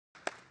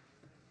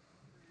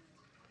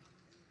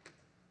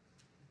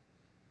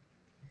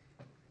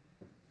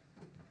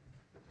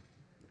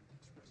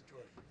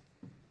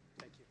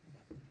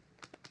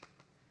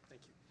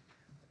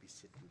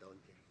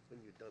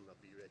you're done, I'll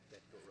be right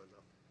back. Don't run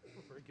off.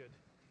 Oh, very good.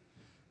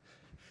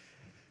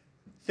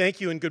 Thank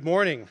you and good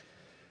morning.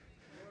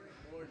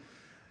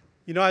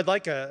 You know, I'd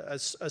like a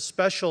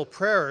special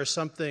prayer or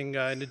something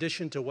in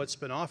addition to what's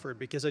been offered,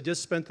 because I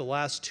just spent the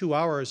last 2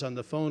 hours on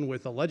the phone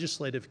with a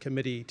legislative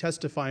committee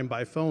testifying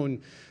by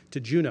phone to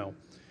Juneau.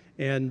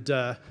 And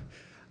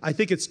I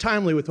think it's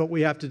timely with what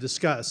we have to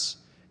discuss.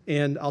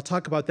 And I'll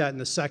talk about that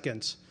in a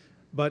second.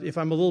 But if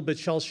I'm a little bit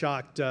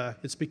shell-shocked,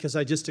 it's because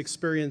I just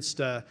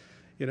experienced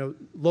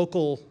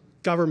local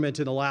government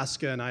in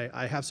Alaska, and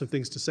I have some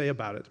things to say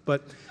about it.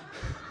 But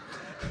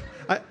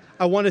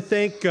I want to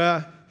thank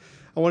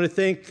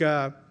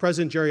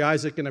President Jerry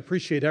Isaac and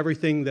appreciate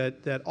everything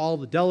that all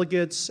the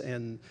delegates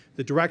and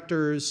the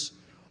directors,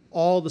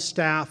 all the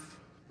staff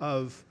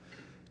of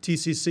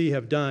TCC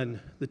have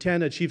done. The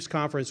TANA Chiefs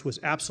Conference was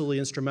absolutely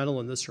instrumental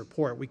in this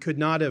report. We could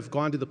not have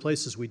gone to the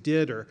places we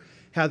did or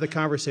had the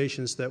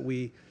conversations that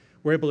we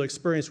were able to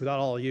experience without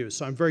all of you.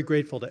 So I'm very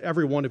grateful to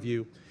every one of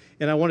you.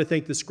 And I want to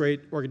thank this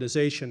great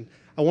organization.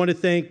 I want to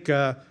thank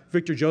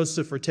Victor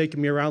Joseph for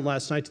taking me around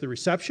last night to the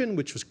reception,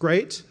 which was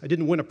great. I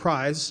didn't win a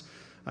prize.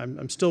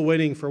 I'm still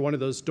waiting for one of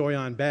those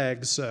Doyon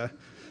bags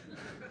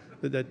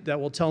that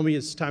will tell me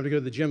it's time to go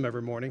to the gym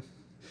every morning.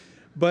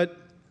 But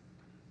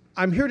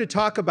I'm here to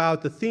talk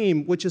about the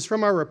theme, which is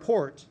from our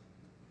report.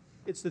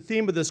 It's the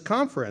theme of this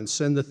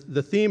conference, and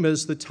the theme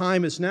is the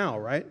time is now,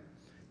 right?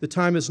 The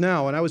time is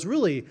now. And I was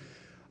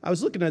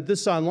looking at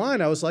this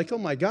online. I was like, oh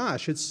my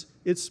gosh,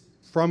 it's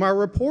from our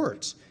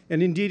report.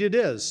 And indeed it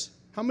is.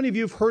 How many of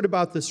you have heard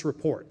about this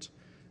report,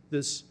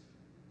 this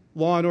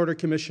Law and Order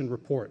Commission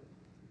report?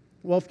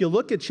 Well, if you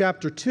look at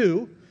Chapter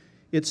 2,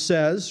 it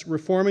says,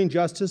 Reforming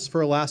Justice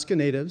for Alaska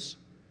Natives,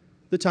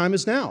 the time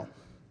is now.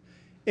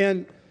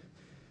 And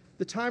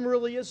the time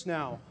really is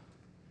now.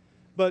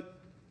 But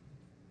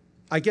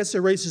I guess it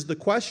raises the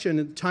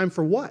question, time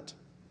for what?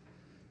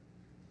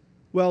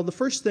 Well, the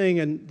first thing,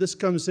 and this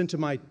comes into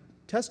my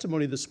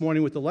testimony this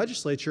morning with the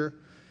legislature,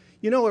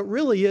 you know, it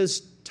really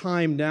is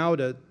time now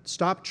to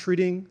stop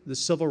treating the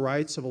civil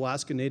rights of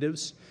Alaska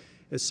Natives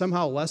as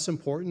somehow less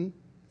important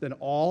than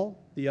all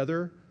the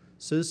other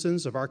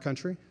citizens of our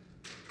country.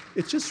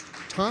 It's just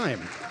time.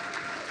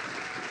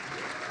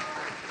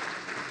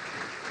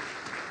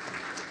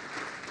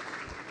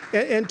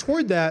 And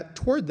toward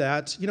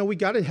that, you know, we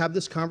got to have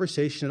this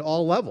conversation at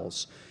all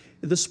levels.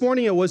 This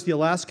morning it was the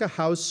Alaska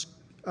House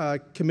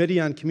Committee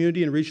on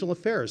Community and Regional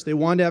Affairs. They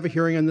wanted to have a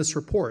hearing on this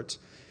report.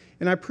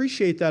 And I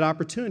appreciate that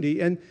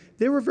opportunity. And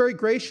they were very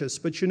gracious,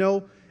 but you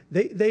know,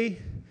 they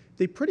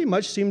pretty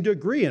much seemed to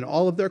agree in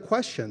all of their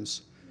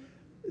questions.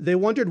 They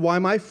wondered why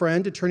my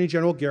friend, Attorney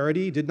General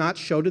Garrity, did not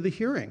show to the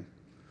hearing,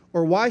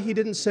 or why he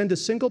didn't send a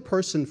single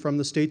person from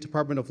the State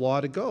Department of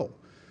Law to go.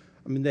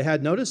 I mean, they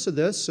had notice of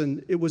this,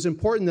 and it was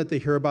important that they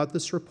hear about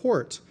this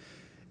report.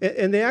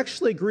 And they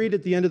actually agreed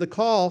at the end of the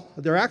call.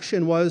 Their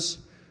action was,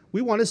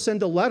 we want to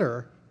send a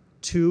letter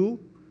to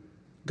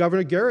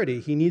Governor Garrity.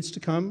 He needs to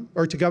come,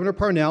 or to Governor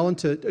Parnell and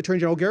to Attorney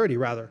General Garrity,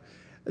 rather.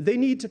 They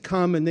need to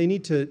come and they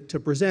need to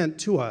present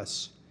to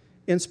us.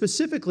 And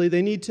specifically,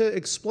 they need to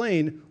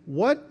explain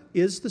what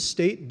is the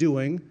state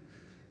doing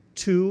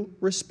to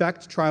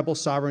respect tribal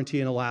sovereignty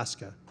in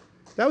Alaska.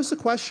 That was the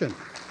question.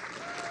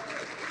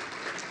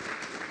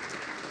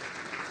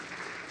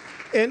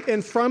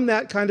 And from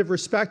that kind of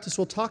respect, as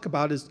we'll talk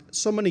about, is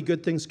so many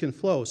good things can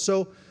flow.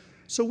 So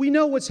we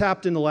know what's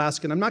happened in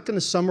Alaska, and I'm not going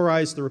to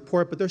summarize the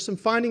report, but there's some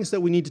findings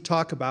that we need to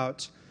talk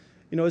about,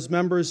 you know, as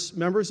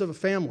members of a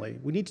family.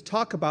 We need to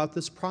talk about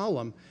this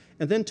problem,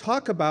 and then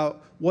talk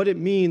about what it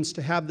means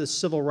to have this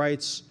civil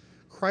rights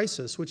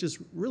crisis, which is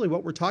really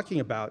what we're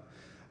talking about.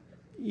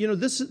 You know,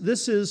 this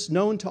is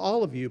known to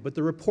all of you, but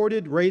the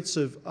reported rates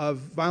of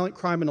violent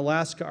crime in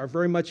Alaska are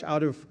very much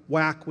out of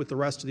whack with the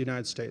rest of the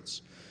United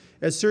States,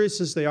 as serious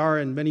as they are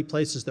in many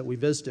places that we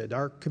visited.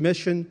 Our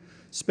commission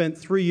spent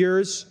 3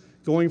 years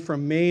going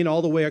from Maine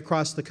all the way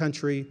across the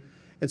country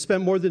and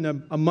spent more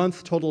than a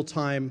month total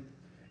time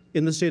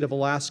in the state of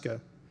Alaska.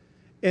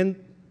 And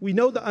we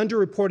know the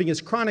underreporting is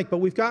chronic, but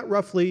we've got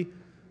roughly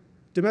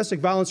domestic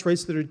violence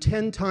rates that are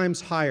 10 times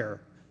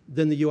higher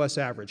than the US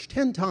average,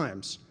 10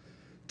 times,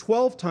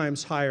 12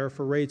 times higher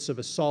for rates of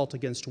assault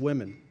against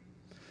women.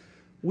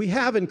 We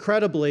have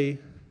incredibly,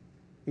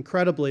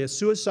 a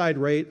suicide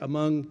rate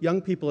among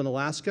young people in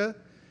Alaska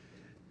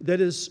that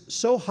is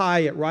so high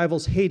it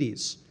rivals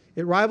Hades.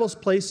 It rivals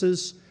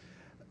places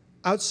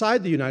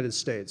outside the United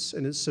States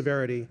in its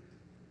severity.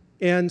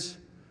 And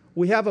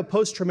we have a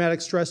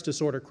post-traumatic stress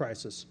disorder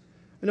crisis.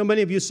 I know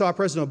many of you saw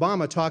President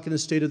Obama talk in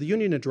his State of the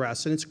Union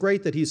address, and it's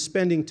great that he's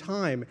spending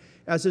time,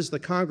 as is the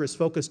Congress,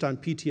 focused on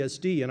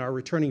PTSD and our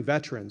returning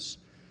veterans.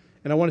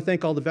 And I want to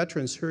thank all the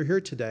veterans who are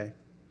here today.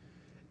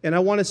 And I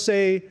want to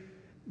say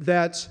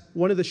that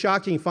one of the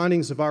shocking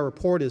findings of our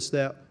report is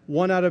that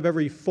 1 out of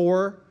every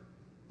 4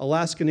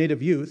 Alaska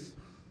Native youth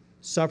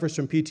suffers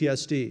from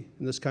PTSD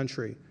in this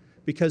country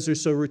because they're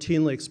so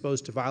routinely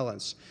exposed to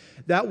violence.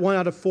 That 1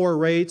 out of 4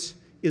 rate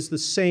is the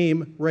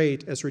same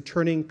rate as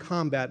returning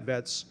combat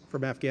vets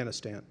from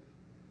Afghanistan.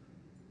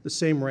 The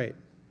same rate.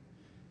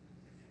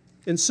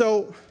 And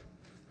so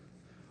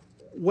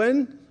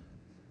when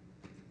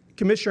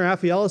Commissioner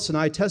Affiellis and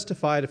I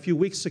testified a few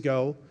weeks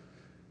ago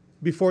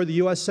before the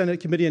U.S. Senate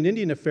Committee on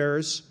Indian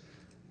Affairs,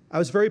 I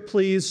was very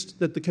pleased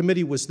that the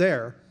committee was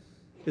there.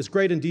 It's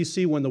great in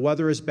D.C. when the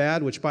weather is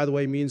bad, which, by the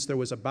way, means there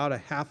was about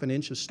a ½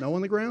 inch of snow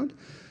on the ground.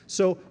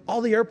 So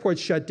all the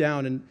airports shut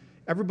down, and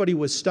everybody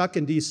was stuck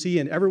in D.C.,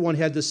 and everyone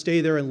had to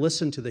stay there and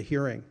listen to the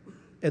hearing.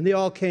 And they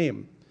all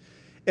came.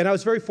 And I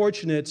was very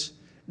fortunate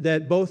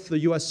that both the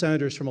U.S.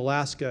 senators from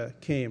Alaska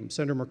came,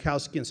 Senator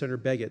Murkowski and Senator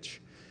Begich.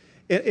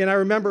 And I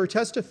remember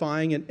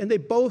testifying, and they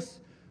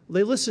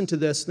listened to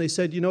this, and they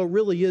said, you know, it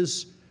really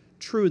is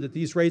true that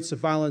these rates of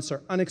violence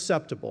are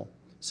unacceptable.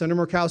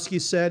 Senator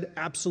Murkowski said,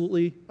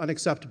 absolutely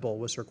unacceptable,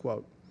 was her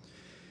quote.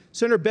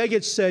 Senator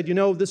Begich said, you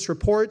know, this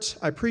report,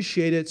 I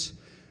appreciate it.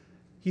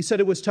 He said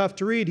it was tough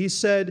to read. He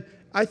said,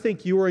 I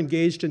think you were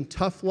engaged in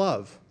tough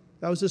love.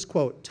 That was his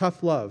quote,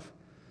 tough love.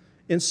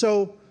 And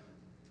so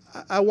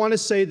I want to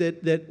say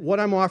that what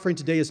I'm offering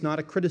today is not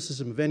a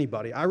criticism of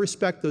anybody. I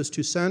respect those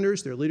two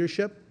senators, their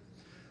leadership.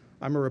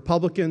 I'm a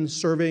Republican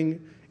serving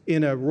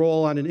in a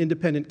role on an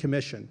independent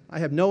commission. I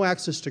have no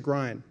access to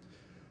grind.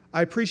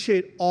 I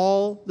appreciate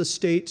all the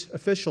state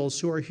officials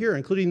who are here,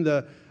 including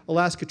the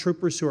Alaska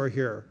troopers who are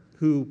here,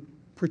 who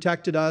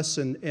protected us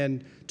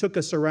and took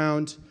us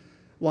around.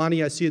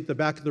 Lonnie, I see at the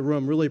back of the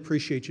room, really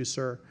appreciate you,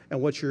 sir,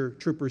 and what your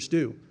troopers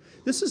do.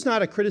 This is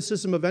not a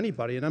criticism of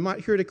anybody, and I'm not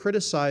here to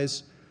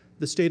criticize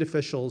the state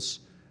officials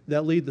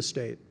that lead the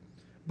state.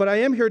 But I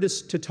am here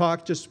to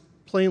talk just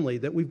plainly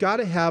that we've got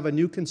to have a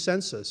new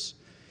consensus.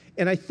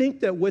 And I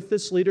think that with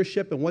this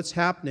leadership and what's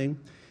happening,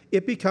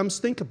 it becomes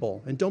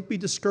thinkable, and don't be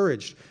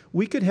discouraged.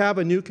 We could have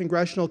a new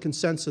congressional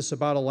consensus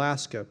about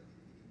Alaska,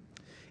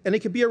 and it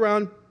could be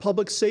around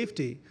public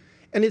safety.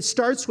 And it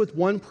starts with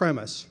one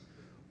premise.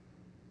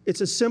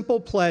 It's a simple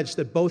pledge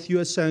that both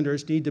U.S.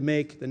 senators need to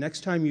make the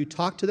next time you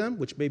talk to them,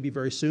 which may be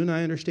very soon,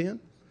 I understand,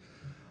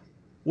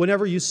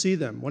 whenever you see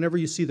them, whenever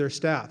you see their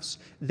staffs.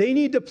 They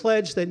need to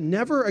pledge that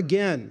never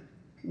again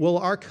will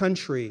our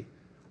country,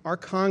 our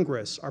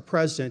Congress, our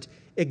president,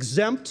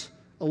 exempt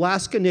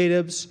Alaska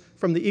Natives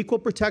from the equal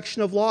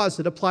protection of laws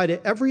that apply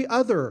to every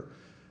other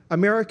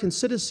American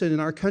citizen in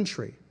our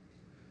country.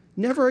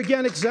 Never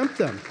again exempt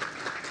them.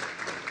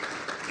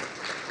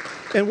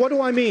 And what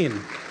do I mean?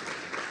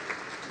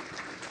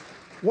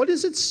 What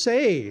does it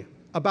say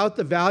about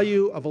the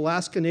value of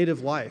Alaska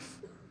Native life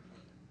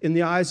in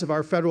the eyes of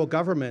our federal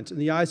government, in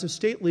the eyes of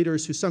state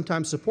leaders who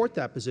sometimes support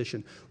that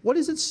position? What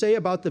does it say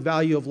about the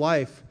value of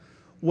life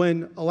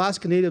when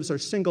Alaska Natives are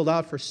singled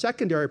out for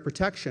secondary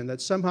protection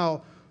that's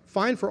somehow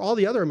fine for all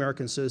the other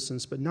American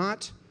citizens, but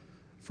not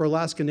for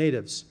Alaska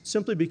Natives,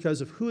 simply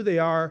because of who they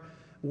are,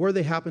 where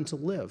they happen to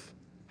live?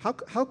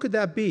 How could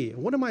that be?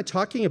 What am I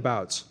talking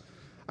about?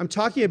 I'm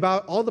talking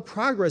about all the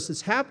progress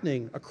that's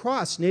happening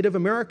across Native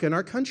America in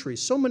our country.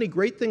 So many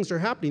great things are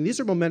happening. These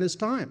are momentous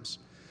times.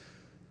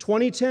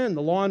 2010,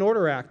 the Law and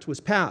Order Act was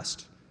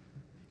passed.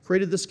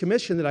 Created this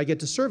commission that I get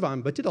to serve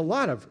on, but did a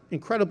lot of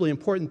incredibly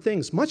important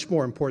things, much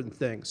more important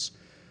things.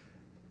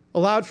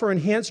 Allowed for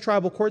enhanced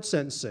tribal court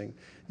sentencing,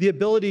 the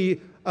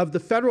ability of the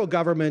federal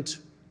government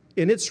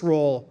in its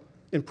role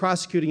in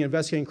prosecuting and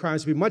investigating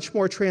crimes to be much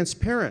more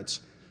transparent.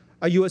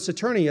 A U.S.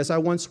 attorney, as I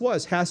once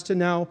was, has to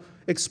now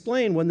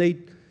explain when they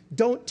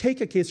don't take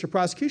a case for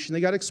prosecution.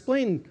 They got to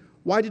explain,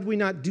 why did we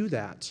not do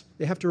that?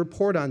 They have to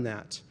report on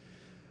that.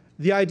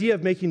 The idea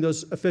of making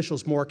those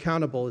officials more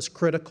accountable is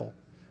critical.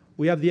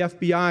 We have the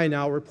FBI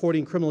now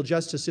reporting criminal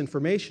justice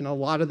information on a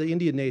lot of the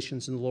Indian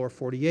nations in the lower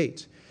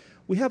 48.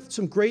 We have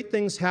some great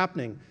things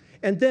happening.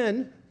 And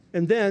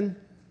then,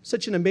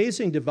 such an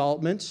amazing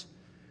development,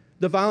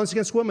 the Violence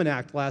Against Women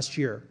Act last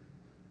year.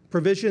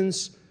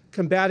 Provisions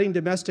combating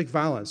domestic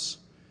violence.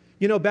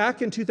 You know,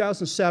 back in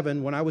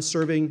 2007, when I was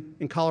serving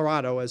in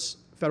Colorado as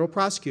federal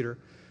prosecutor,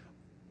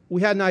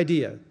 we had an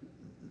idea.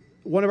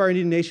 One of our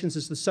Indian nations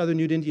is the Southern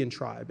Ute Indian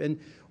tribe. And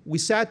we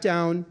sat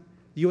down,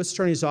 the U.S.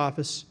 Attorney's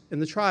Office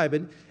and the tribe,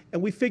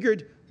 and we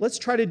figured, let's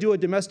try to do a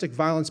domestic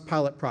violence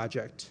pilot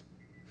project.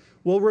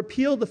 We'll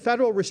repeal the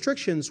federal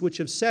restrictions which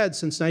have said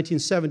since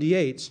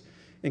 1978,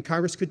 and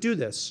Congress could do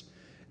this,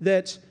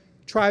 that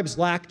tribes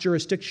lack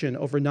jurisdiction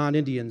over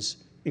non-Indians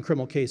in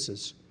criminal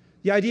cases.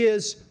 The idea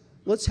is,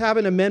 let's have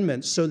an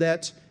amendment so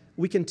that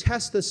we can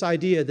test this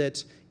idea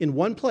that in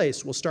one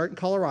place, we'll start in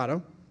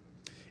Colorado,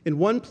 in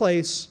one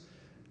place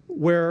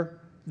where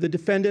the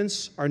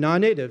defendants are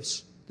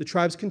non-natives, the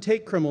tribes can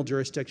take criminal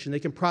jurisdiction, they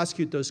can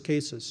prosecute those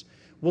cases.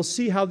 We'll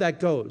see how that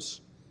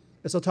goes.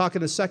 As I'll talk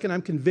in a second,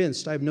 I'm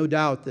convinced, I have no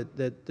doubt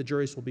that the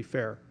juries will be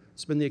fair.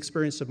 It's been the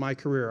experience of my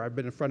career. I've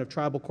been in front of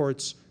tribal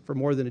courts for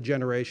more than a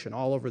generation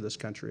all over this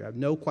country. I have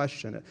no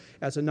question,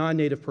 as a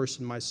non-native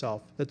person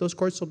myself, that those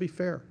courts will be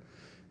fair.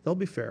 They'll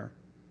be fair.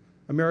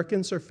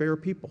 Americans are fair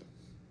people.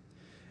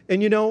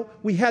 And you know,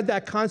 we had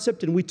that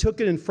concept and we took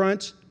it in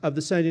front of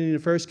the Senate Indian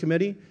Affairs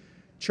Committee,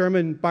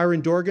 Chairman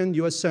Byron Dorgan,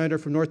 U.S. Senator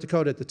from North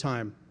Dakota at the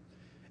time.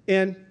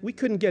 And we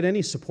couldn't get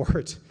any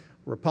support,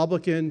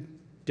 Republican,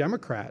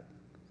 Democrat.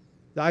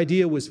 The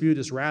idea was viewed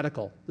as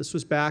radical. This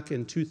was back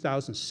in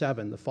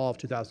 2007, the fall of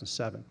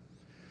 2007.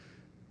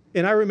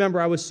 And I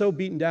remember I was so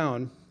beaten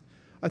down,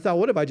 I thought,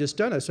 what have I just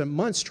done? I spent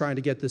months trying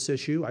to get this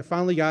issue. I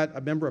finally got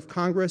a member of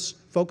Congress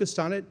focused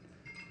on it.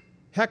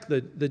 Heck,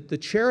 the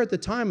chair at the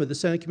time of the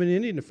Senate Committee on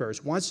Indian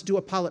Affairs wants to do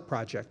a pilot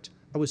project.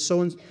 I was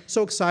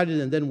so excited,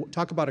 and then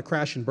talk about a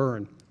crash and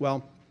burn.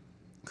 Well,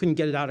 couldn't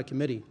get it out of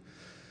committee.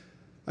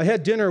 I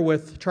had dinner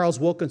with Charles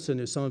Wilkinson,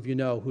 who some of you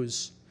know,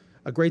 who's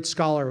a great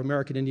scholar of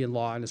American Indian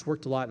law and has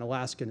worked a lot in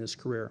Alaska in his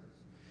career.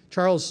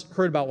 Charles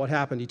heard about what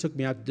happened. He took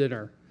me out to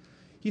dinner.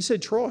 He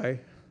said, Troy,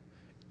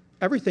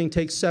 everything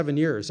takes 7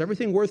 years.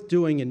 Everything worth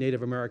doing in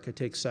Native America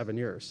takes 7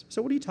 years.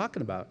 So what are you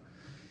talking about?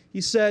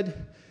 He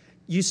said,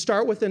 you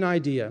start with an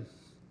idea.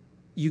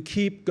 You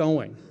keep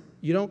going.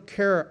 You don't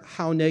care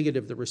how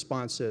negative the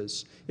response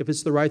is, if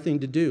it's the right thing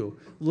to do.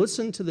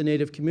 Listen to the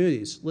Native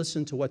communities.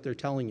 Listen to what they're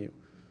telling you.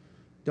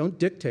 Don't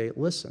dictate,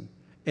 listen.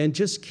 And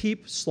just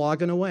keep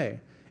slogging away.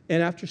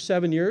 And after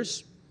 7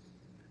 years,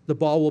 the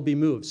ball will be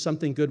moved.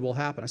 Something good will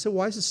happen. I said,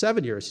 why is it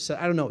 7 years? He said,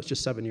 I don't know, it's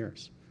just 7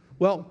 years.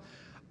 Well,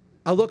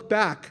 I look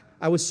back,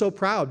 I was so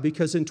proud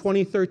because in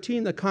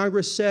 2013, the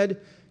Congress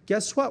said,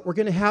 guess what? We're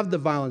going to have the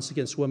Violence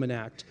Against Women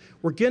Act.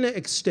 We're going to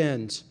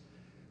extend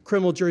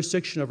criminal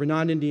jurisdiction over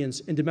non-Indians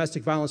in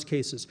domestic violence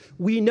cases.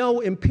 We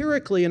know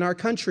empirically in our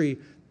country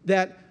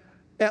that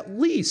at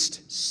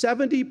least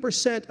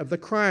 70% of the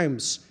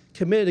crimes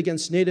committed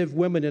against Native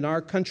women in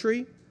our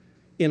country,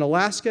 in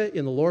Alaska,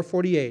 in the lower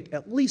 48,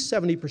 at least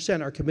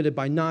 70% are committed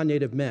by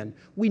non-Native men.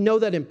 We know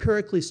that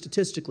empirically,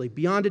 statistically,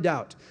 beyond a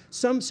doubt.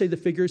 Some say the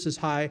figure is as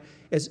high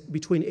as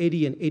between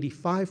 80 and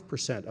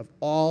 85% of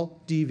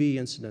all DV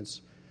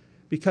incidents.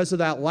 Because of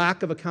that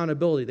lack of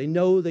accountability, they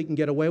know they can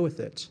get away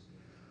with it.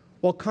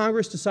 Well,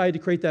 Congress decided to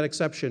create that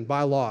exception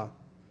by law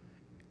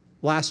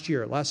last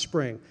year, last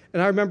spring.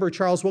 And I remember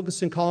Charles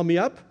Wilkinson calling me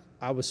up.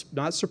 I was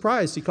not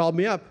surprised. He called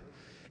me up.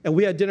 And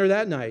we had dinner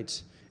that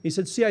night. He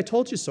said, see, I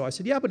told you so. I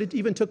said, yeah, but it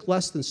even took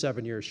less than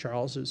 7 years,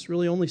 Charles. It was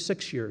really only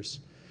 6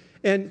 years.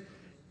 And,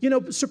 you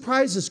know,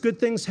 surprises, good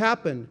things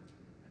happen.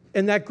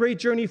 And that great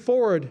journey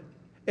forward.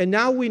 And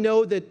now we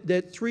know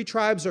that 3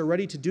 tribes are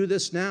ready to do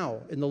this now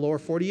in the lower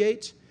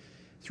 48.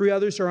 3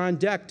 others are on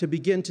deck to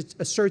begin to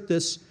assert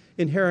this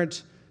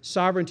inherent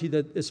sovereignty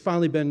that has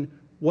finally been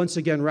once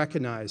again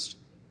recognized.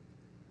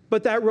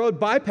 But that road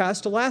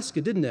bypassed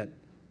Alaska, didn't it?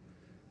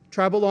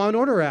 Tribal Law and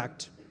Order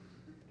Act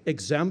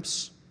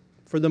exempts,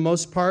 for the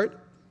most part,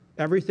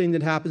 everything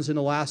that happens in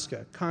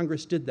Alaska.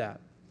 Congress did that.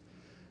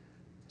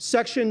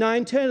 Section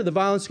 910 of the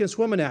Violence Against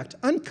Women Act,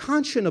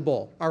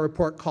 unconscionable, our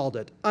report called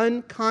it,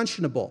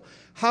 unconscionable.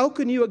 How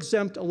can you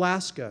exempt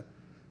Alaska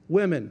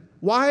women?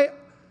 Why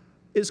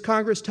is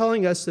Congress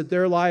telling us that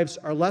their lives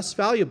are less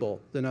valuable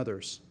than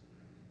others?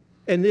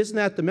 And isn't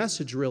that the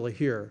message really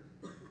here?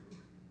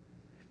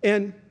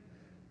 And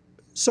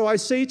so I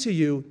say to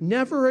you,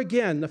 never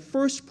again, the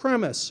first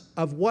premise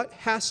of what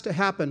has to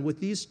happen with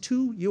these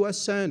 2 U.S.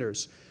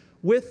 senators,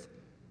 with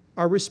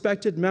our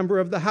respected member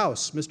of the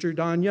House, Mr.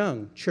 Don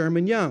Young,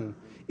 Chairman Young,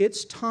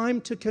 it's time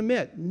to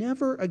commit.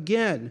 Never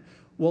again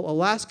will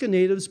Alaska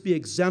Natives be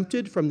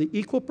exempted from the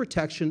equal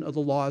protection of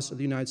the laws of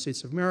the United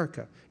States of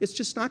America. It's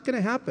just not going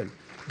to happen.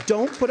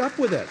 Don't put up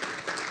with it.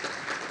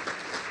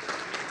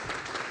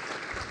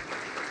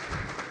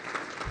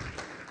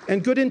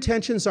 And good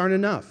intentions aren't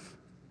enough.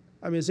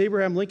 I mean, as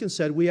Abraham Lincoln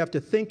said, we have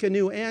to think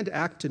anew and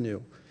act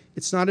anew.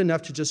 It's not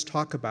enough to just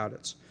talk about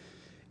it.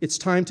 It's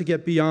time to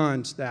get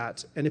beyond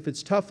that. And if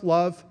it's tough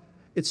love,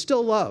 it's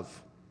still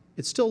love.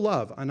 It's still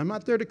love. And I'm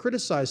not there to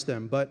criticize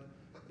them, but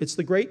it's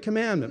the great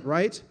commandment,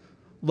 right?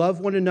 Love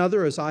one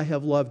another as I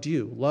have loved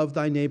you. Love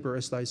thy neighbor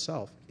as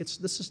thyself.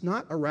 This is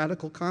not a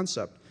radical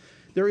concept.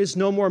 There is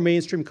no more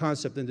mainstream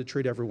concept than to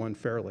treat everyone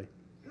fairly.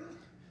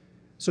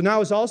 So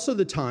now is also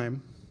the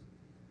time,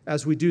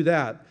 as we do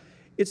that,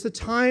 it's the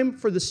time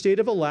for the state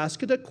of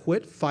Alaska to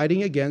quit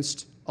fighting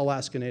against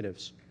Alaska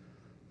Natives.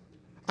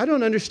 I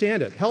don't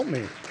understand it. Help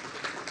me.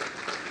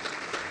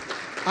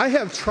 I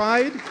have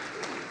tried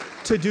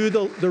to do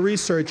the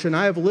research, and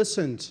I've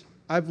listened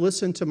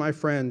to my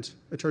friend,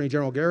 Attorney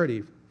General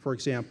Garrity, for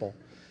example.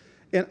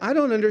 And I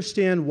don't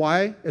understand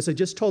why, as I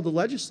just told the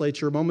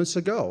legislature moments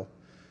ago,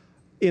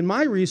 in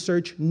my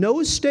research,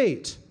 no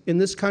state in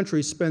this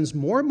country spends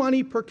more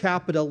money per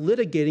capita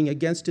litigating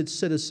against its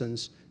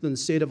citizens than the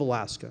state of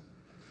Alaska.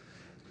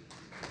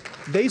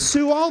 They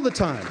sue all the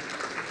time.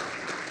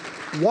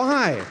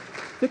 Why?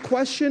 The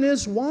question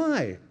is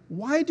why?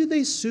 Why do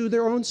they sue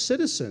their own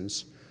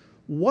citizens?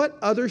 What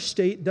other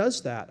state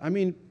does that? I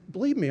mean,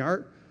 believe me,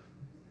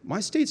 my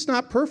state's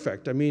not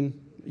perfect. I mean,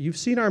 you've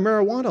seen our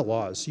marijuana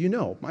laws. You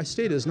know, my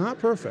state is not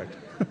perfect.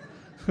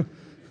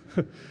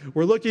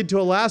 We're looking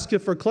to Alaska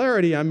for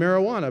clarity on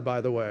marijuana,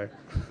 by the way.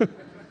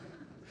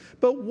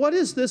 But what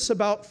is this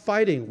about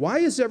fighting? Why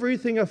is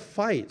everything a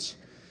fight?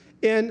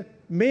 And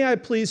may I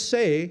please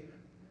say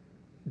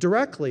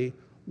directly,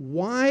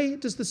 why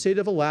does the state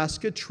of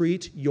Alaska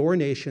treat your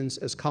nations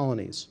as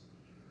colonies?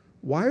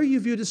 Why are you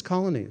viewed as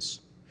colonies?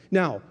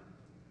 Now,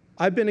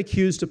 I've been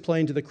accused of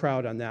playing to the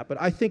crowd on that,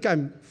 but I think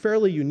I'm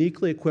fairly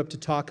uniquely equipped to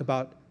talk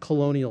about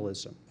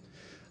colonialism.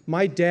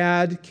 My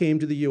dad came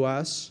to the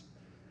US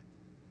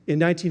in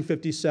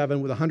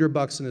 1957 with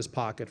 $100 in his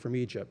pocket from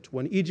Egypt,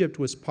 when Egypt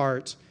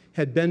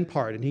had been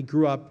part, and he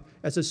grew up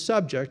as a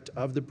subject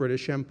of the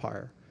British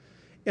Empire.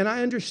 And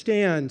I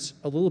understand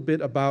a little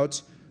bit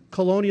about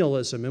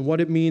colonialism and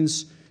what it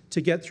means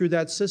to get through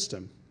that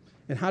system.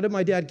 And how did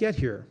my dad get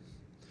here?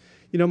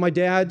 You know, my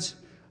dad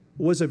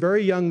was a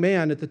very young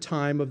man at the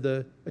time of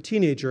a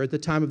teenager at the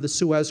time of the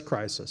Suez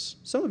Crisis.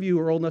 Some of you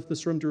are old enough in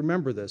this room to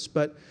remember this,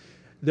 but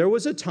there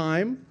was a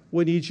time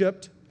when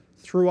Egypt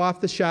threw off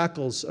the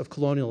shackles of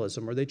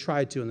colonialism, or they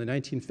tried to in the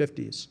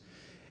 1950s.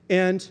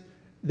 And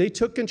they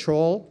took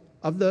control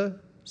of the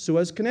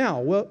Suez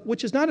Canal,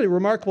 which is not a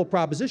remarkable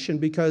proposition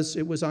because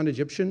it was on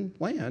Egyptian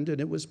land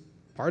and it was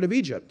part of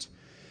Egypt.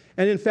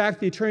 And in fact,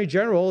 the Attorney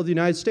General of the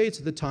United States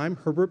at the time,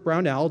 Herbert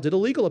Brownell, did a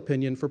legal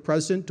opinion for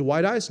President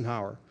Dwight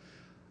Eisenhower.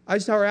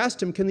 Eisenhower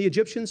asked him, can the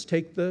Egyptians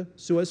take the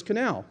Suez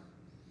Canal?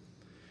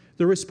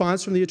 The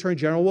response from the Attorney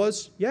General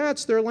was, yeah,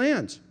 it's their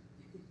land.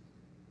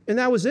 And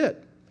that was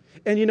it.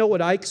 And you know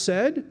what Ike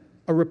said,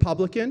 a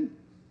Republican?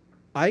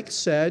 Ike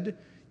said,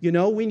 you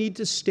know, we need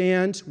to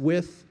stand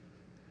with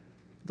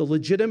the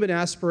legitimate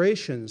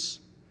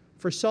aspirations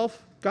for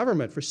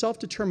self-government, for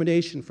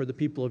self-determination for the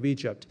people of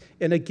Egypt,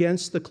 and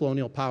against the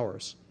colonial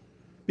powers,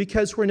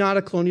 because we're not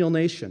a colonial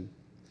nation.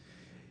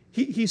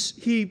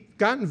 He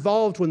got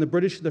involved when the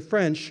British and the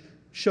French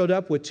showed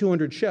up with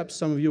 200 ships,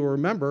 some of you will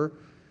remember,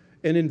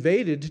 and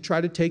invaded to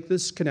try to take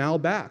this canal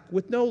back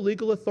with no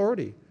legal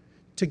authority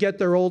to get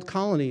their old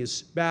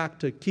colonies back,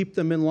 to keep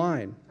them in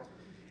line.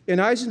 And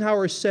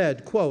Eisenhower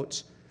said,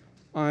 quote,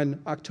 on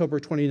October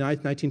 29,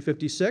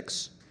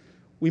 1956,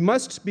 "We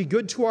must be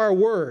good to our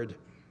word,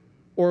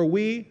 or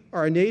we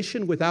are a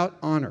nation without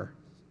honor."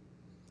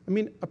 I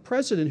mean, a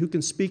president who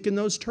can speak in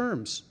those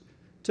terms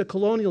to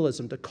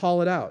colonialism, to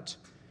call it out.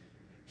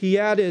 He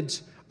added,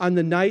 on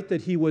the night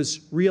that he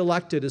was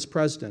reelected as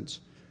president,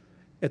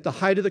 at the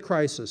height of the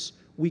crisis,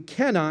 "We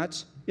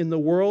cannot, in the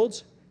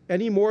world,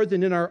 any more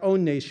than in our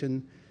own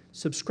nation,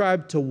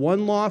 subscribe to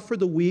one law for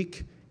the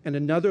weak and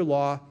another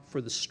law for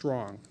the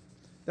strong."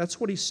 That's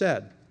what he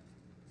said.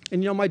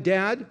 And you know, my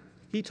dad,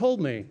 he told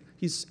me,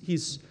 he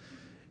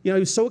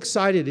was so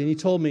excited, and he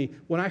told me,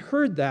 when I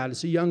heard that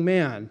as a young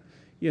man,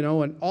 you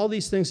know, and all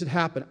these things had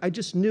happened, I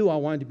just knew I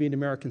wanted to be an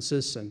American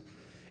citizen.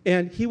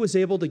 And he was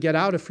able to get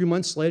out a few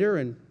months later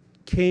and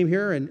came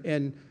here,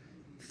 and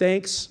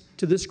thanks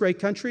to this great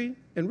country,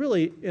 and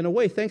really, in a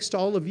way, thanks to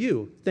all of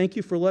you. Thank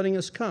you for letting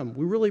us come.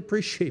 We really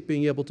appreciate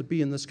being able to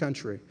be in this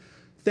country.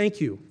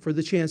 Thank you for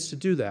the chance to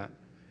do that.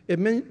 It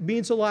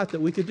means a lot that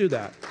we could do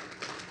that.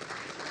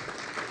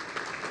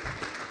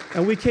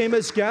 And we came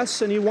as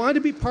guests, and he wanted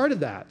to be part of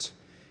that.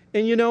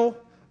 And you know,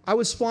 I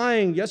was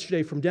flying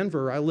yesterday from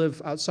Denver. I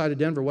live outside of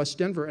Denver, West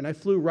Denver, and I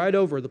flew right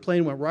over, the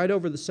plane went right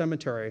over the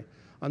cemetery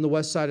on the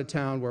west side of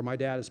town where my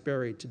dad is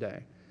buried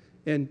today.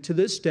 And to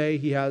this day,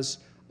 he has,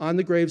 on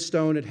the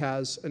gravestone, it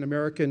has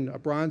a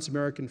bronze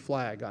American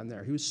flag on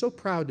there. He was so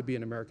proud to be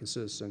an American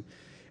citizen.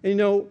 And you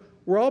know,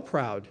 we're all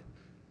proud.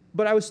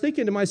 But I was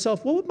thinking to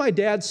myself, what would my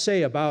dad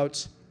say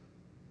about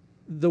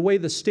the way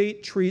the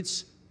state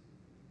treats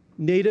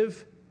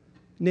Native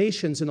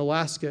nations in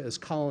Alaska as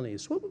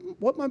colonies?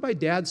 What might my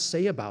dad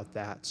say about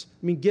that?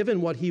 I mean,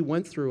 given what he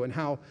went through and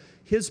how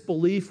his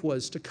belief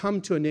was to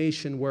come to a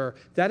nation where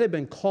that had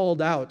been called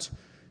out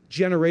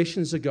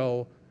generations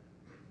ago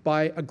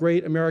by a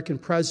great American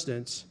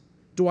president,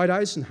 Dwight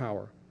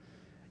Eisenhower.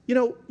 You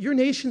know, your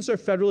nations are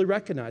federally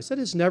recognized. That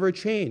has never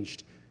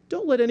changed.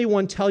 Don't let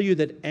anyone tell you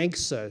that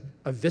ANCSA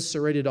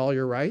eviscerated all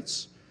your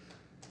rights.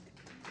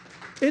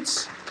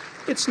 It's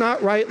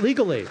not right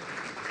legally.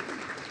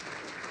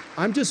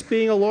 I'm just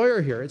being a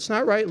lawyer here. It's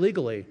not right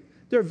legally.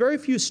 There are very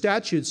few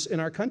statutes in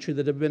our country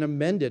that have been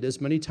amended as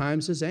many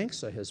times as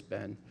ANCSA has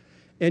been.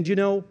 And you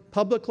know,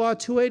 Public Law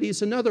 280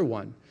 is another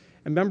one.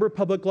 And remember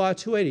Public Law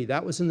 280,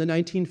 that was in the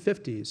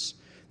 1950s.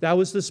 That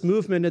was this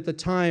movement at the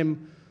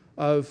time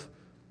of,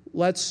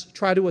 let's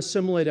try to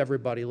assimilate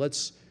everybody.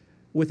 Let's,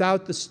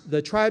 without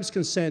the tribe's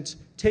consent,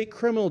 take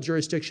criminal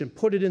jurisdiction,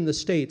 put it in the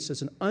states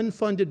as an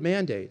unfunded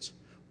mandate.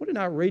 What an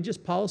outrageous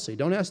policy.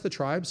 Don't ask the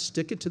tribes,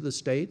 stick it to the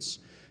states.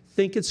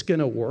 Think it's going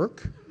to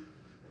work?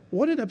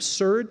 What an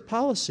absurd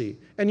policy.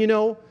 And you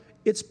know,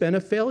 it's been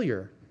a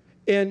failure.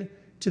 And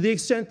to the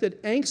extent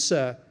that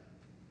ANCSA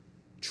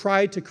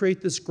tried to create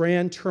this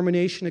grand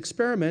termination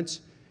experiment,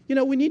 you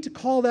know, we need to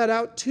call that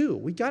out too.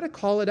 We got to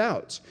call it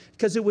out,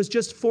 because it was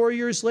just 4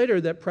 years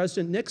later that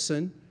President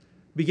Nixon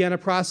began a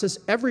process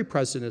every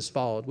president has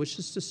followed, which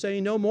is to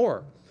say no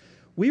more.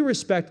 We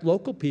respect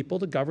local people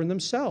to govern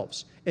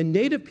themselves, and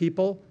Native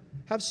people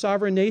have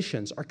sovereign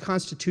nations. Our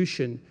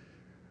Constitution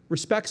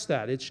respects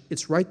that.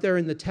 It's right there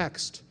in the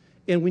text.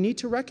 And we need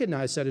to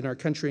recognize that in our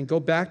country and go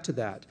back to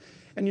that.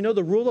 And you know,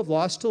 the rule of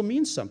law still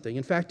means something.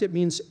 In fact, it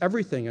means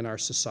everything in our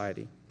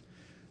society.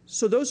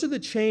 So those are the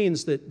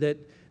chains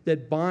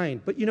that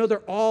bind. But you know,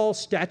 they're all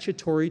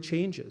statutory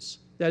changes.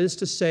 That is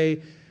to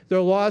say, They're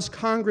laws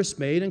Congress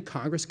made, and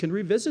Congress can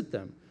revisit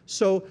them.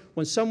 So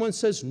when someone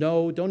says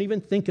no, don't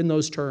even think in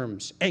those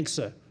terms.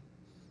 ANCSA.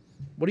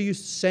 What are you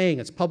saying?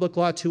 It's Public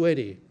Law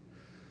 280.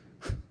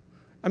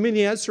 I mean,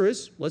 the answer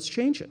is, let's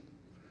change it.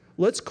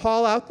 Let's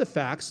call out the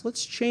facts.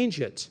 Let's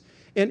change it.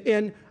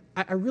 And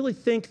I really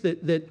think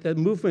that the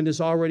movement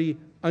is already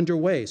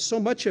underway. So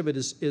much of it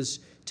is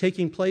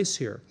taking place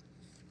here.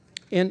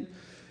 And,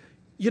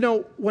 you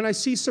know, when I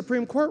see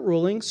Supreme Court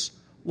rulings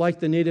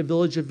like the native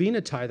village of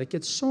Venati that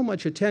gets so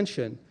much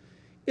attention,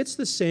 it's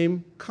the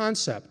same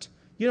concept.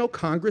 You know,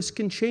 Congress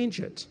can change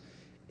it.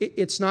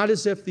 It's not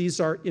as if these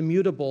are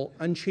immutable,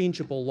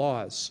 unchangeable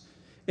laws.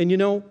 And, you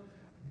know,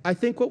 I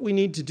think what we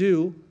need to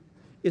do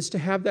is to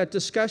have that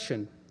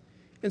discussion.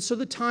 And so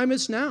the time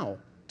is now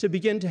to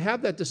begin to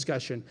have that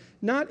discussion,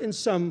 not in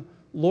some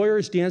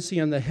lawyers dancing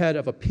on the head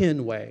of a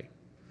pin way,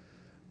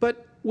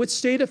 but with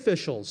state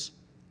officials.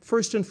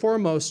 First and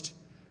foremost,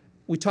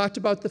 we talked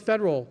about the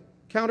federal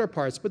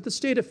counterparts, but the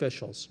state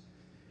officials.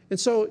 And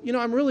so, you know,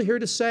 I'm really here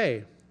to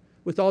say,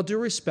 with all due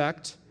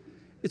respect,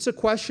 it's a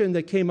question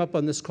that came up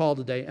on this call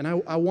today, and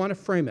I want to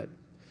frame it.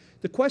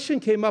 The question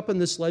came up in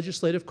this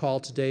legislative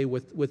call today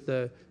with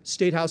the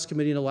State House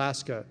Committee in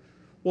Alaska.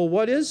 Well,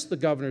 what is the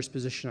governor's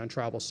position on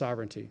tribal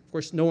sovereignty? Of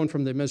course, no one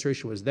from the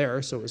administration was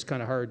there, so it was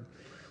kind of hard.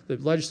 The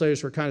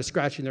legislators were kind of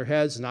scratching their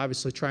heads and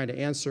obviously trying to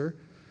answer.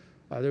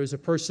 There was a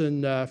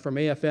person from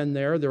AFN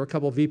there. There were a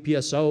couple of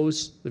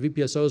VPSOs. The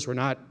VPSOs were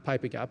not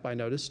piping up, I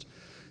noticed,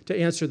 to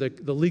answer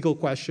the legal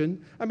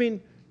question. I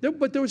mean,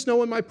 but there was no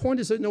one. My point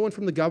is that no one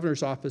from the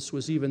governor's office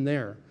was even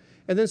there.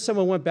 And then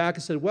someone went back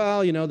and said,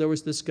 well, you know, there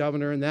was this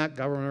governor and that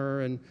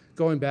governor, and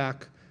going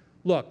back.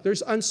 Look,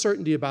 there's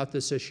uncertainty about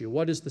this issue.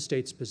 What is the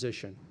state's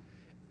position?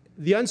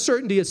 The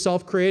uncertainty is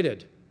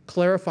self-created.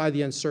 Clarify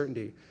the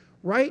uncertainty.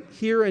 Right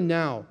here and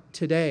now,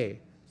 today,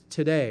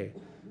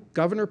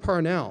 Governor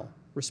Parnell,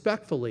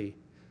 respectfully,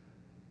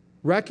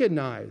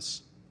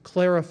 recognize,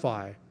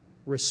 clarify,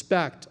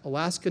 respect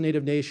Alaska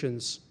Native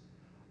nations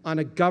on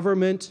a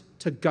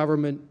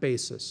government-to-government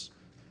basis.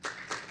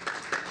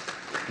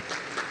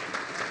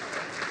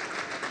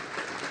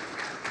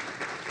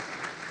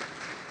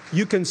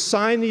 You can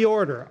sign the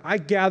order. I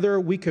gather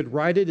we could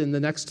write it in the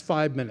next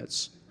 5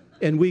 minutes,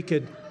 and we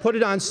could put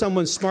it on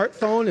someone's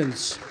smartphone and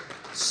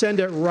send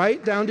it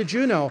right down to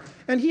Juneau,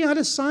 and he ought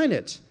to sign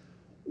it.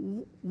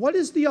 What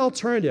is the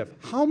alternative?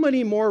 How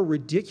many more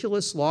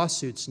ridiculous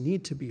lawsuits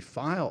need to be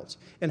filed,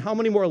 and how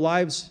many more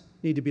lives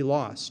need to be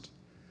lost?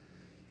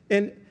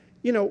 And,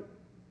 you know,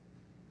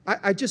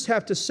 I just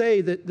have to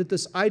say that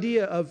this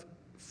idea of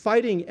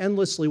fighting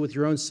endlessly with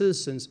your own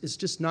citizens is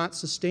just not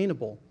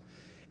sustainable.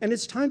 And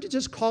it's time to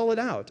just call it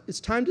out. It's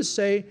time to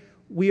say,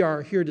 we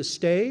are here to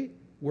stay.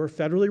 We're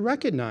federally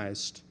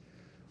recognized.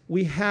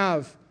 We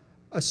have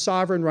a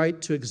sovereign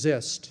right to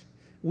exist.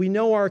 We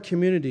know our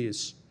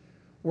communities.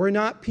 We're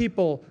not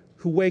people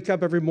who wake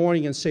up every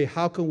morning and say,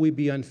 how can we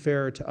be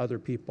unfair to other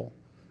people?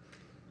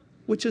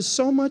 Which is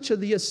so much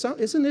of the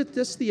assumption. Isn't it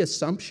this the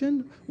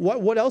assumption?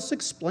 What else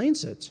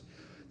explains it?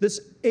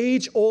 This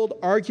age-old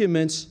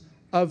argument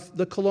of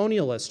the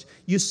colonialist.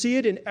 You see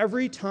it in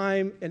every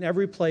time and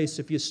every place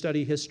if you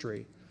study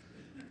history.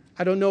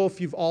 I don't know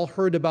if you've all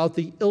heard about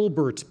the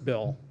Ilbert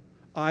Bill,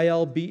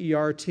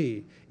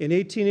 I-L-B-E-R-T. In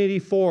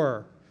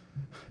 1884,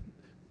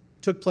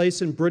 took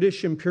place in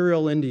British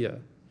Imperial India,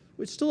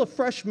 which is still a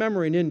fresh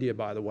memory in India,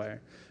 by the way,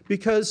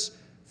 because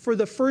for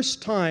the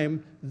first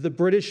time, the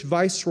British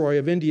Viceroy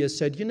of India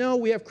said, you know,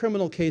 we have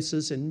criminal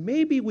cases, and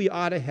maybe we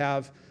ought to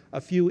have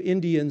a few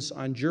Indians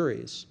on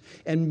juries,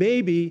 and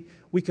maybe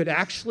we could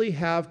actually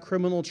have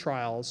criminal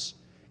trials,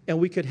 and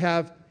we could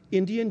have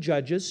Indian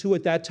judges, who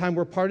at that time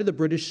were part of the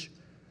British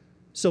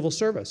civil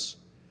service.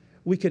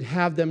 We could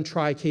have them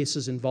try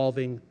cases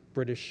involving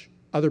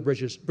other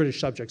British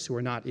subjects who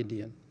are not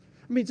Indian.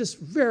 I mean, just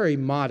very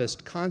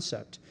modest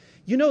concept.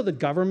 You know, the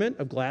government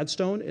of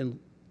Gladstone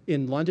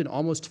in London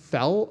almost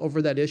fell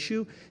over that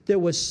issue. There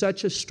was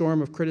such a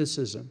storm of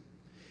criticism.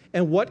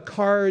 And what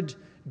card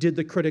did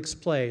the critics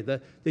play?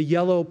 The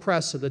yellow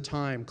press of the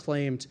time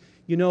claimed,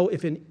 you know,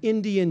 if an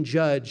Indian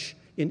judge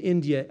in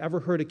India ever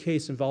heard a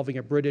case involving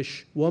a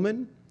British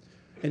woman,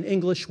 an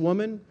English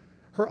woman,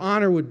 her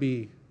honor would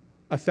be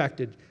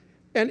affected.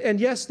 And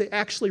yes, they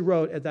actually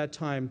wrote at that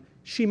time,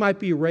 she might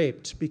be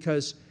raped,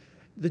 because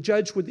the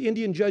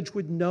Indian judge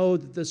would know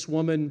that this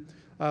woman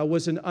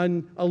was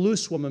a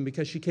loose woman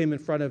because she came in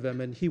front of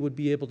him, and he would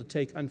be able to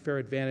take unfair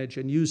advantage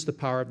and use the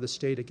power of the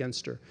state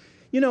against her.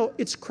 You know,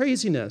 it's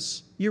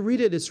craziness. You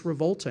read it, it's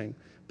revolting.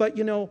 But,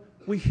 you know,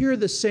 we hear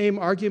the same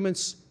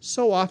arguments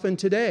so often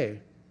today.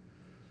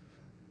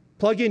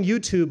 Plug in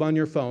YouTube on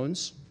your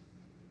phones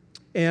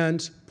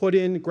and put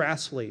in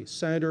Grassley,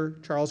 Senator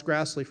Charles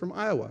Grassley from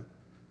Iowa.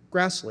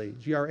 Grassley,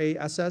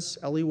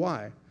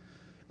 G-R-A-S-S-L-E-Y.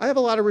 I have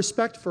a lot of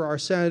respect for our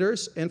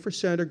senators and for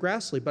Senator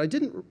Grassley, but I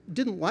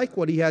didn't like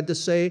what he had to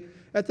say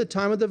at the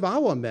time of the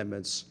VAWA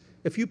amendments.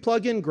 If you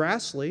plug in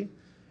Grassley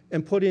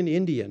and put in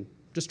Indian,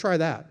 just try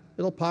that.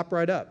 It'll pop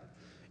right up.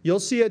 You'll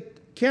see a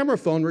camera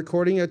phone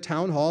recording a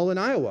town hall in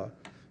Iowa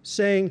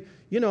saying,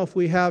 you know, if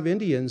we have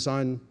Indians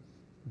on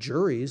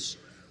juries.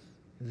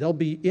 There'll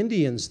be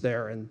Indians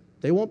there, and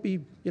they won't be,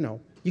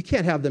 you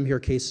can't have them hear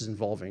cases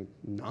involving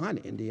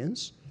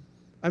non-Indians.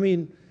 I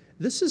mean,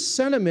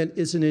 sentiment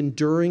is an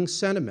enduring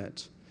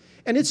sentiment.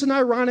 And it's an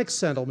ironic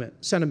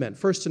sentiment,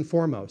 first and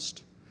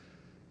foremost.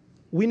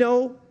 We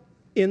know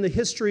in the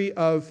history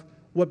of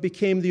what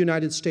became the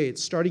United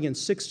States, starting in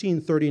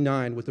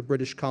 1639 with the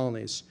British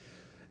colonies,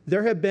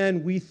 there have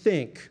been, we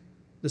think,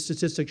 the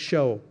statistics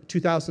show,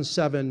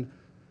 2007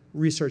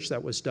 research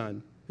that was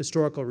done,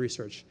 historical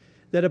research,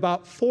 that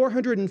about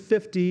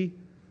 450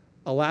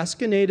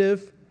 Alaska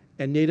Native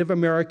and Native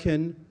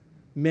American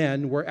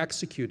men were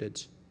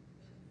executed,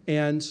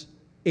 and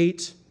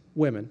 8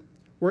 women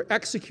were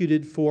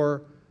executed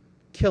for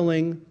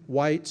killing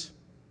white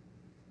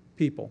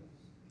people.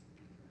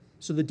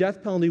 So the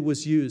death penalty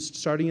was used,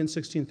 starting in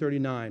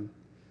 1639,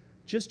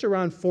 just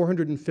around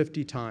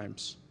 450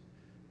 times.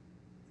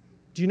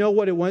 Do you know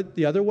what it went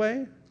the other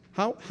way?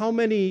 How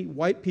many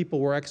white people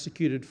were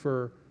executed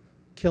for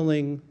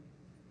being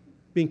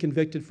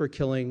convicted for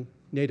killing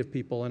Native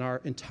people in our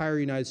entire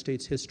United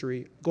States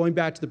history, going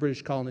back to the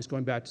British colonies,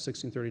 going back to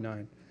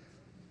 1639?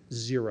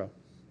 0.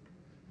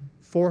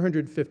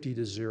 450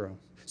 to 0.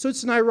 So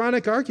it's an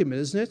ironic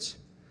argument, isn't it?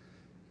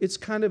 It's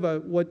kind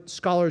of what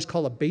scholars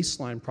call a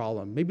baseline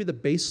problem. Maybe the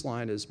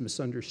baseline is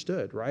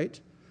misunderstood, right?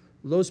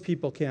 Those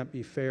people can't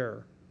be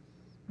fair.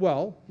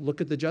 Well,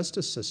 look at the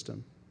justice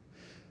system.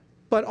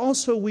 But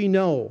also we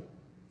know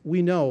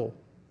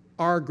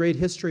our great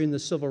history in the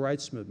civil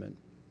rights movement.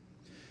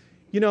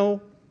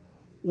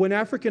 When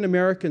African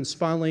Americans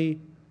finally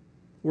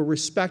were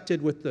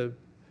respected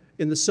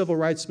in the civil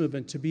rights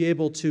movement to be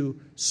able to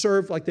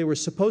serve like they were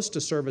supposed to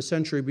serve a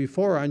century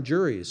before on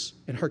juries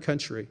in our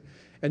country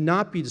and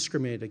not be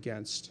discriminated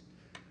against,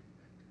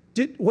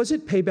 was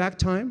it payback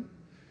time?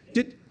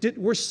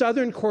 Were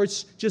Southern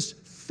courts just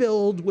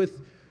filled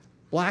with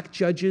black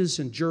judges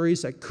and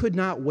juries that could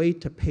not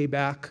wait to pay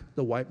back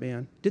the white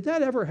man? Did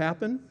that ever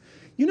happen?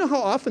 You know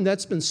how often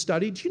that's been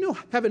studied? Do you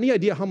have any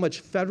idea how much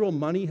federal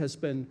money has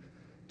been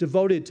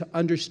devoted to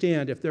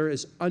understand if there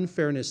is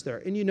unfairness there?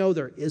 And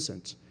there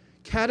isn't.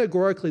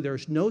 Categorically,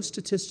 there's no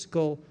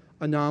statistical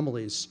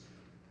anomalies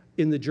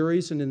in the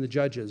juries and in the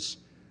judges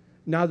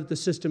now that the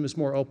system is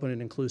more open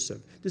and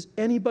inclusive. Does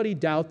anybody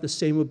doubt the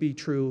same would be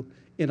true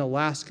in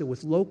Alaska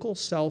with local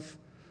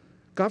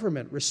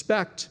self-government,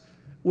 respect,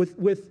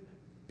 with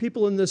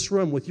people in this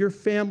room, with your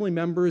family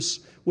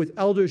members, with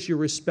elders you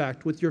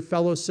respect, with your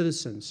fellow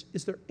citizens?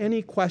 Is there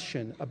any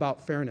question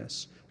about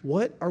fairness?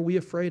 What are we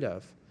afraid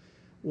of?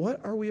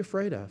 What are we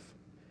afraid of?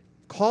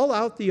 Call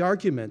out the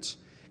argument.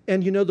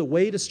 And the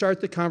way to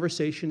start the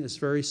conversation is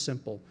very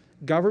simple.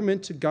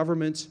 Government to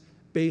government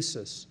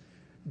basis.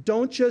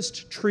 Don't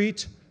just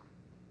treat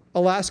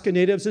Alaska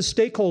Natives as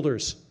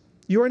stakeholders.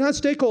 You are not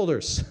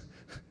stakeholders.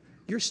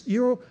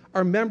 You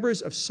are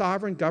members of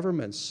sovereign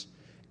governments.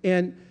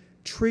 And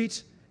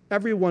treat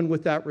everyone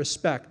with that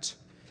respect.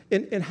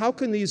 And how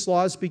can these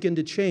laws begin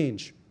to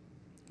change?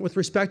 With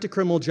respect to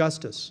criminal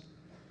justice.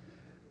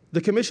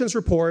 The Commission's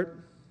report,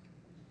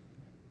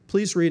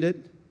 please read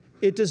it.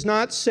 It does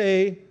not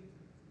say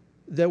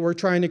that we're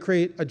trying to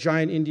create a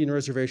giant Indian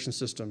reservation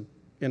system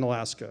in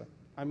Alaska.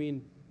 I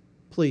mean,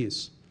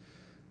 please.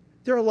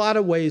 There are a lot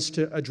of ways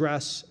to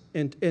address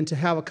and to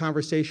have a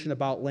conversation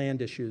about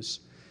land issues.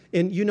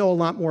 And you know a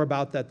lot more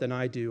about that than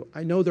I do.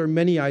 I know there are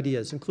many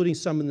ideas, including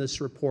some in this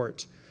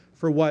report,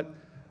 for what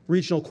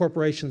regional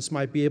corporations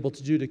might be able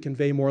to do to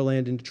convey more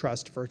land into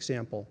trust, for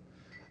example.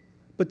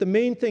 But the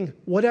main thing,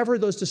 whatever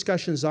those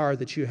discussions are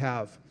that you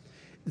have,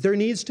 there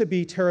needs to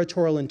be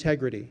territorial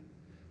integrity.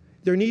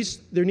 There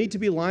need to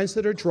be lines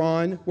that are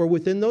drawn where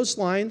within those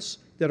lines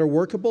that are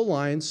workable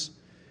lines,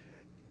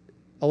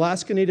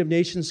 Alaska Native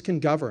nations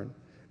can govern.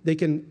 They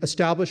can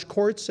establish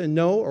courts and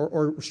know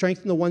or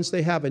strengthen the ones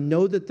they have and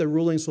know that the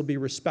rulings will be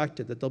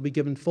respected, that they'll be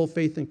given full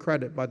faith and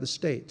credit by the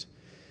state.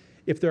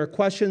 If there are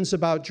questions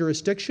about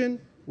jurisdiction,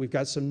 we've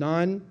got some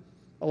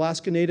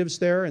non-Alaska Natives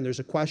there and there's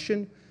a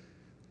question,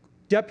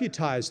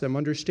 deputize them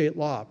under state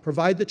law,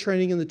 provide the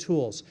training and the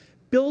tools,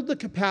 build the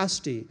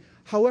capacity.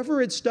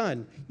 However it's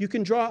done, you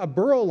can draw a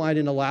borough line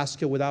in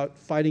Alaska without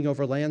fighting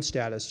over land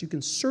status. You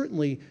can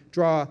certainly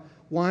draw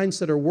lines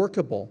that are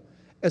workable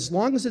as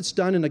long as it's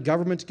done in a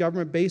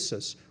government-to-government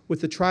basis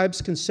with the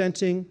tribes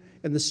consenting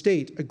and the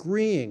state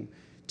agreeing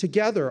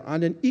together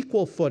on an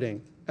equal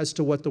footing as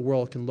to what the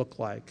world can look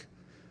like.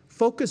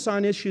 Focus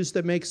on issues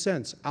that make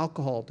sense,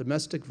 alcohol,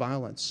 domestic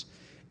violence.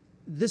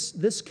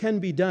 This can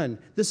be done.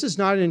 This is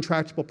not an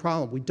intractable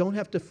problem. We don't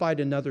have to fight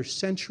another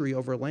century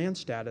over land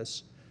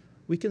status.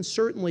 We can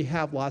certainly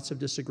have lots of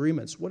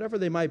disagreements, whatever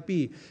they might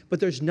be, but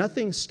there's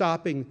nothing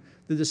stopping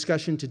the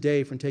discussion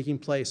today from taking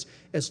place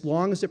as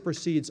long as it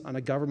proceeds on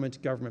a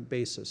government-to-government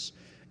basis.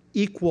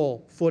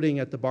 Equal footing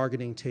at the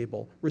bargaining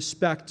table,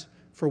 respect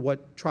for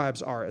what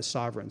tribes are as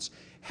sovereigns,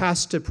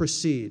 has to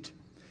proceed.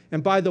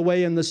 And by the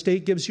way, and the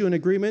state gives you an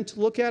agreement to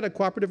look at, a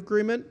cooperative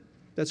agreement,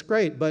 that's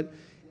great, but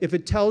if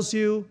it tells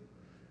you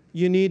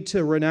you need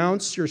to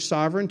renounce your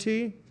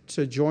sovereignty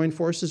to join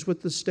forces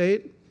with the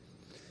state,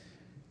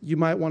 you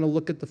might want to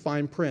look at the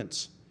fine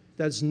print.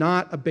 That's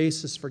not a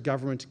basis for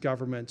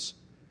government-to-government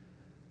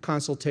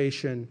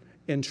consultation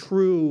and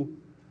true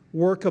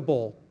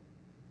workable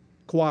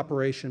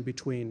cooperation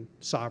between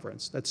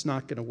sovereigns. That's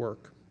not going to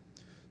work.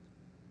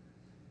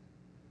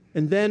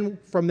 And then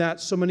from that,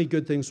 so many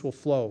good things will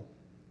flow.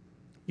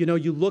 You know,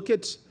 you look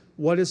at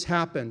what has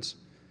happened,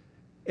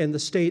 and the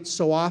state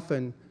so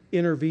often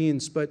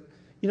intervenes, but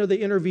you know, they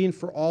intervene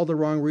for all the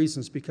wrong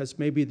reasons because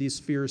maybe these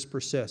fears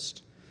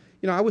persist.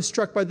 You know, I was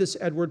struck by this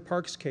Edward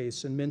Parks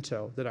case in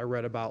Minto that I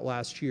read about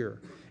last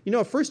year. You know,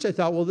 at first I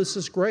thought, well, this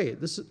is great.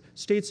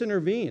 States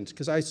intervened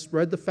because I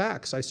read the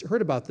facts. I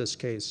heard about this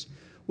case.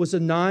 Was a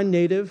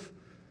non-native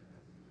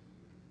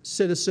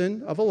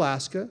citizen of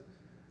Alaska.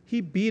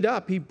 He beat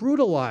up, he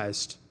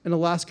brutalized an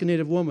Alaska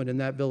Native woman in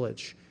that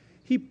village.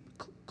 He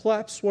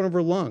collapsed one of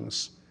her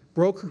lungs,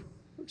 broke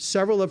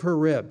several of her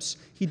ribs.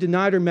 He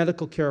denied her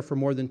medical care for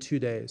more than 2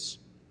 days.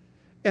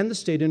 And the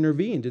state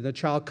intervened in the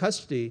child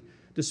custody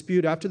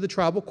dispute after the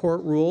tribal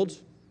court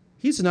ruled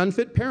he's an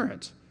unfit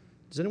parent.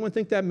 Does anyone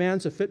think that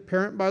man's a fit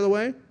parent, by the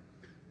way?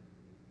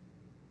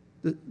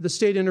 The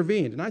state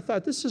intervened. And I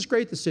thought, this is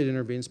great the state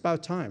intervened. It's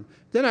about time.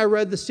 Then I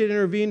read the state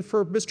intervened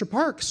for Mr.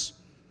 Parks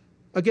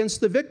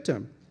against the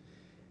victim.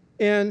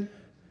 And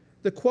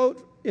the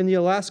quote in the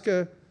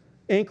Alaska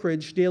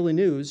Anchorage Daily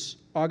News,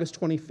 August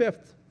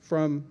 25th,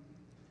 from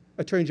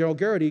Attorney General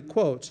Garrity,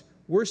 quote,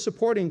 "We're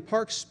supporting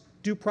Parks'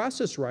 due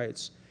process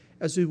rights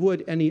as we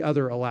would any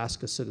other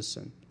Alaska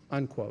citizen,"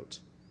 unquote.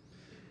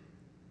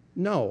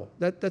 No,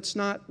 that's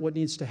not what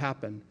needs to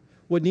happen.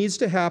 What needs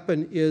to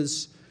happen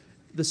is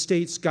the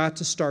state's got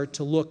to start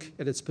to look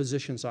at its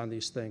positions on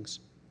these things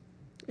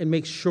and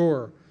make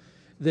sure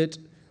that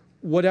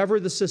whatever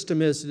the system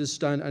is, it is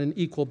done on an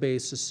equal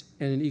basis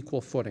and an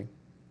equal footing.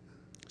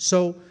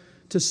 So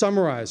to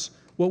summarize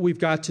what we've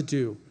got to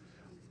do,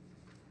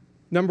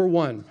 number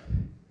one,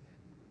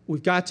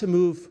 we've got to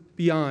move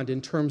beyond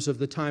in terms of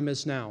the time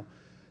is now.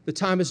 The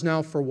time is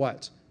now for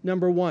what?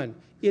 Number one,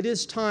 it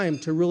is time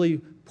to really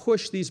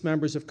push these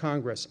members of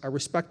Congress. I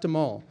respect them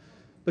all.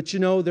 But you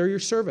know, they're your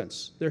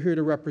servants. They're here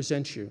to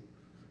represent you.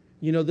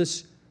 You know,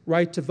 this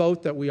right to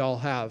vote that we all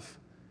have.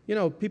 You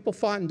know, people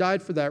fought and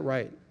died for that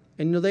right.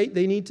 And you know,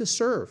 they need to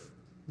serve.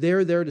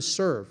 They're there to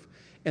serve.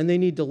 And they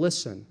need to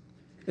listen.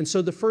 And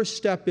so the first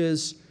step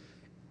is,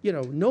 you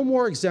know, no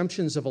more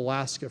exemptions of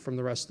Alaska from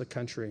the rest of the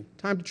country.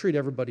 Time to treat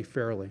everybody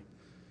fairly.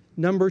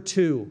 Number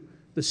two,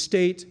 the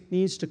state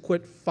needs to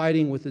quit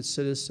fighting with its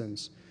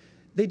citizens.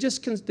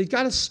 They've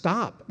got to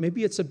stop.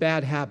 Maybe it's a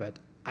bad habit.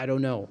 I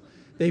don't know.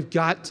 They've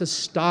got to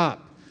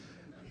stop.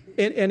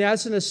 And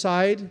as an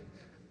aside,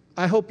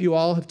 I hope you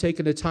all have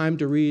taken the time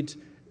to read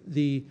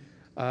the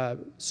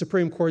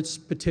Supreme Court's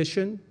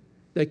petition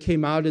that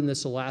came out in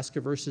this Alaska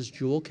versus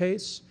Jewel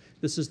case.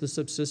 This is the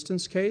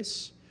subsistence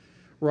case,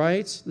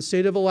 right? The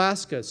state of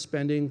Alaska is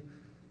spending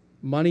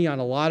money on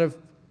a lot of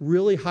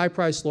really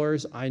high-priced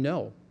lawyers, I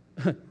know,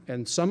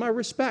 and some I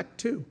respect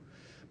too.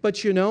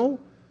 But you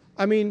know,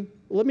 I mean,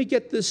 let me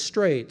get this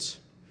straight.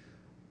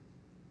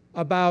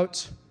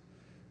 About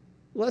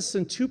less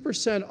than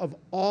 2% of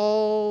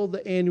all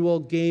the annual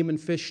game and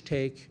fish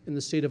take in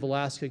the state of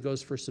Alaska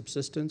goes for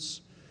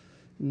subsistence.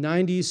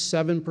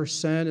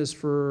 97% is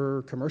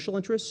for commercial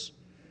interests.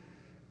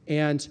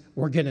 And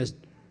we're going to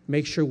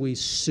make sure we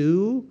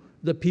sue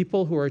the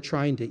people who are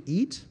trying to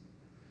eat.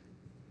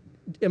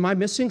 Am I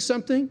missing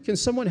something? Can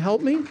someone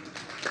help me?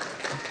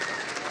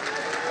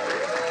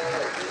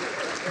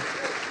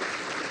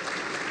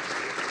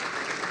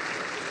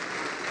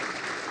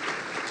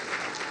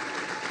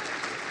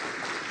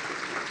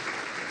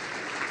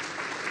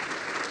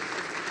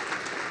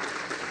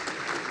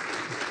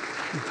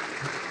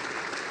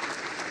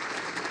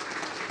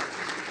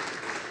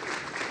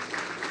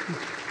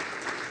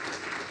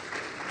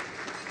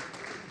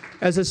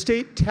 As a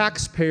state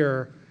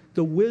taxpayer,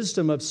 the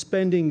wisdom of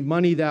spending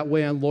money that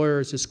way on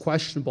lawyers is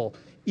questionable,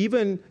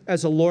 even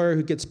as a lawyer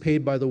who gets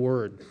paid by the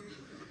word.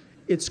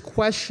 It's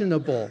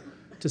questionable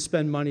to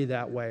spend money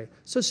that way.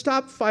 So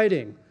stop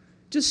fighting.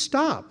 Just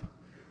stop.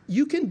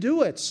 You can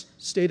do it,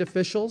 state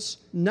officials.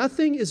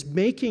 Nothing is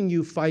making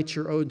you fight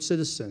your own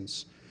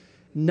citizens.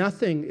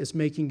 Nothing is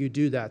making you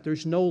do that.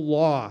 There's no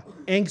law.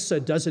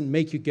 ANCSA doesn't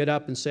make you get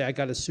up and say, I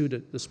got to sue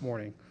it this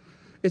morning.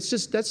 It's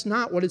just, that's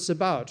not what it's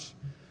about.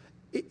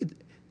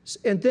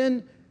 And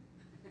then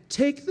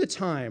take the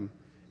time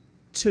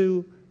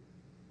to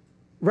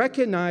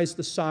recognize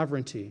the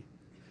sovereignty.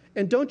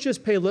 And don't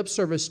just pay lip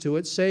service to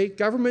it. Say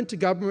government to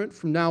government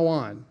from now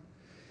on.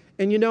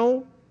 And you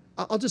know,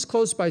 I'll just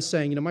close by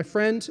saying, you know, my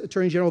friend,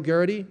 Attorney General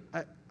Garrity,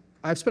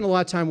 I've spent a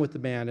lot of time with the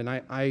man, and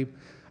I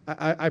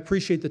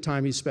appreciate the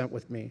time he spent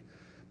with me.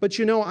 But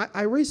you know,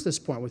 I raised this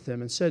point with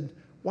him and said,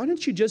 why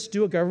don't you just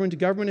do a government to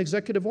government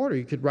executive order?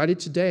 You could write it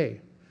today.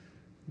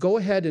 Go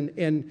ahead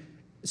and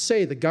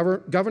say the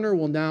governor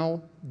will now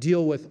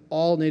deal with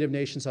all Native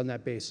nations on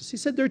that basis. He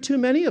said, there are too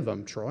many of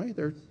them, Troy.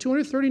 There are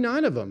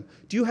 239 of them.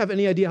 Do you have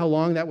any idea how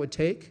long that would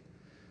take?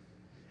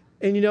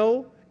 And you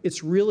know,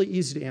 it's really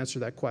easy to answer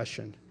that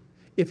question.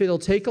 If it'll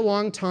take a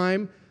long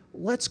time,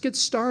 let's get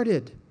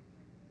started.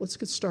 let's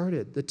get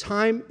started. The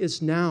time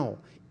is now.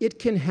 It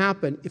can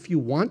happen if you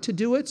want to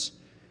do it.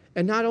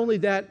 And not only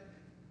that,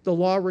 the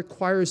law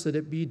requires that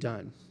it be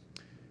done.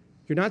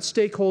 You're not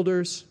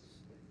stakeholders.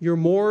 You're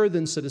more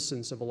than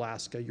citizens of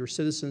Alaska. You're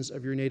citizens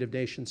of your native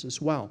nations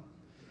as well,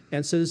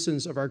 and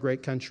citizens of our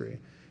great country.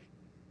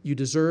 You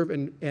deserve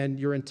and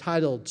you're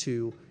entitled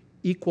to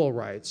equal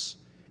rights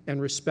and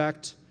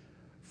respect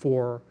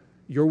for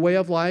your way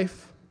of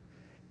life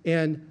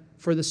and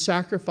for the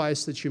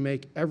sacrifice that you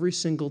make every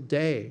single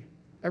day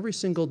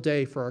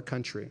for our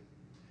country.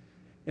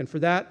 And for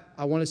that,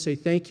 I want to say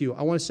thank you.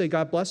 I want to say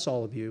God bless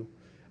all of you.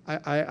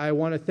 I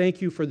want to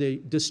thank you for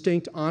the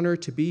distinct honor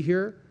to be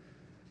here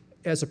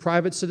as a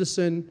private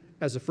citizen,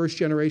 as a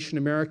first-generation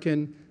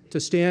American. To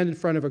stand in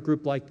front of a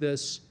group like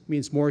this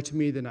means more to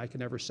me than I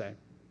can ever say.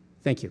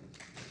 Thank you.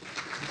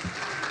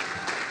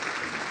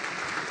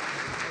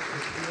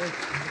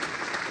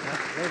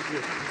 Thank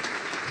you.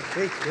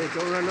 Hey,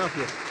 don't run off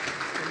yet.